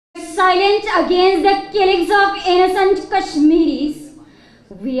silent against the killings of innocent Kashmiris.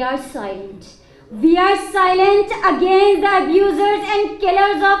 We are silent. We are silent against the abusers and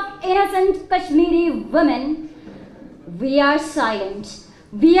killers of innocent Kashmiri women. We are silent.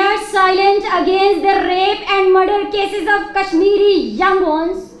 We are silent against the rape and murder cases of Kashmiri young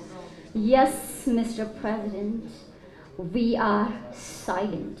ones. Yes, Mr. President, we are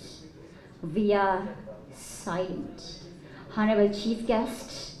silent. We are silent. Honorable Chief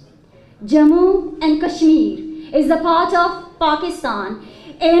Guest, Jammu and Kashmir is a part of Pakistan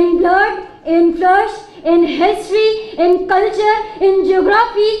in blood, in flesh, in history, in culture, in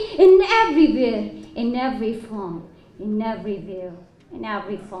geography, in everywhere, in every form, in everywhere, in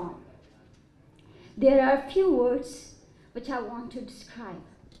every form. There are few words which I want to describe.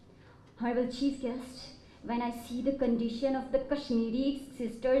 Honorable Chief Guest, when I see the condition of the Kashmiri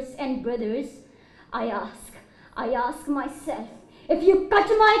sisters and brothers, I ask myself, if you cut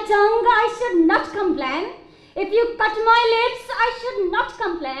my tongue, I should not complain. If you cut my lips, I should not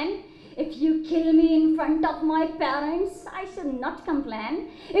complain. If you kill me in front of my parents, I should not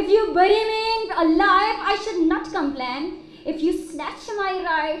complain. If you bury me alive, I should not complain. If you snatch my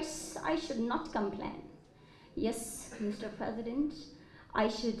rights, I should not complain. Yes, Mr. President, I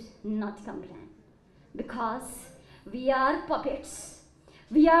should not complain. Because we are puppets.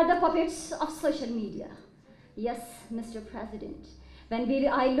 We are the puppets of social media. Yes, Mr. President. When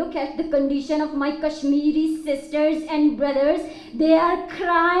I look at the condition of my Kashmiri sisters and brothers, they are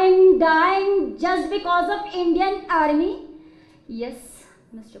crying, dying just because of Indian army. Yes,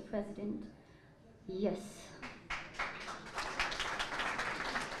 Mr. President. Yes.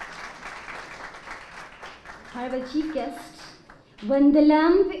 Honorable Chief Guest, when the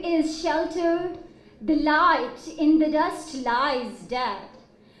lamp is sheltered, the light in the dust lies dead.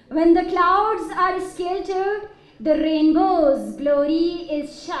 When the clouds are skeltered, the rainbow's glory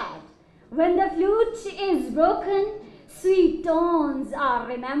is shed. When the flute is broken, sweet tones are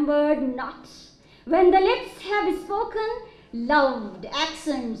remembered not. When the lips have spoken, loved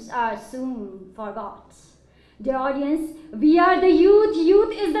accents are soon forgot. Dear audience, we are the youth.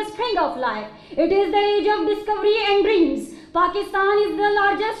 Youth is the spring of life. It is the age of discovery and dreams. Pakistan is the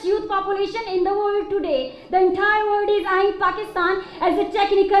largest youth population in the world today. The entire world is eyeing Pakistan as a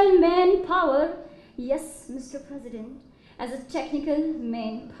technical main power. Yes, Mr. President, as a technical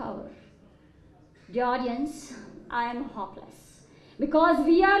main power. Dear audience, I am hopeless. Because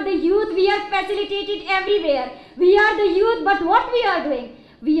we are the youth, we are facilitated everywhere. We are the youth, but what we are doing?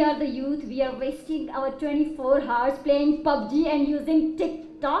 We are the youth, we are wasting our 24 hours playing PUBG and using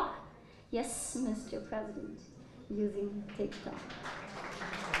TikTok. Yes, Mr. President, using TikTok.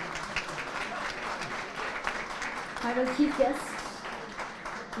 Honorable Chief Guest,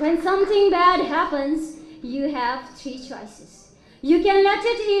 when something bad happens, you have three choices. You can let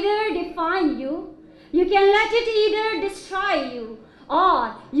it either define you, you can let it either destroy you,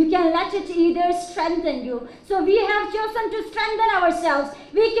 or you can let it either strengthen you. So we have chosen to strengthen ourselves.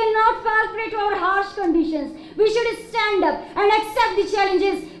 We cannot fall prey to our harsh conditions. We should stand up and accept the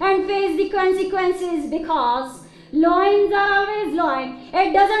challenges and face the consequences, because loins are always loin.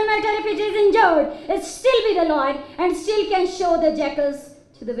 It doesn't matter if it is injured, it still be the loin and still can show the jackals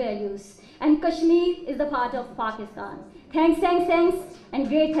to the values. And Kashmir is the part of Pakistan. Thanks, and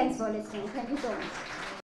great thanks for listening. Thank you so much.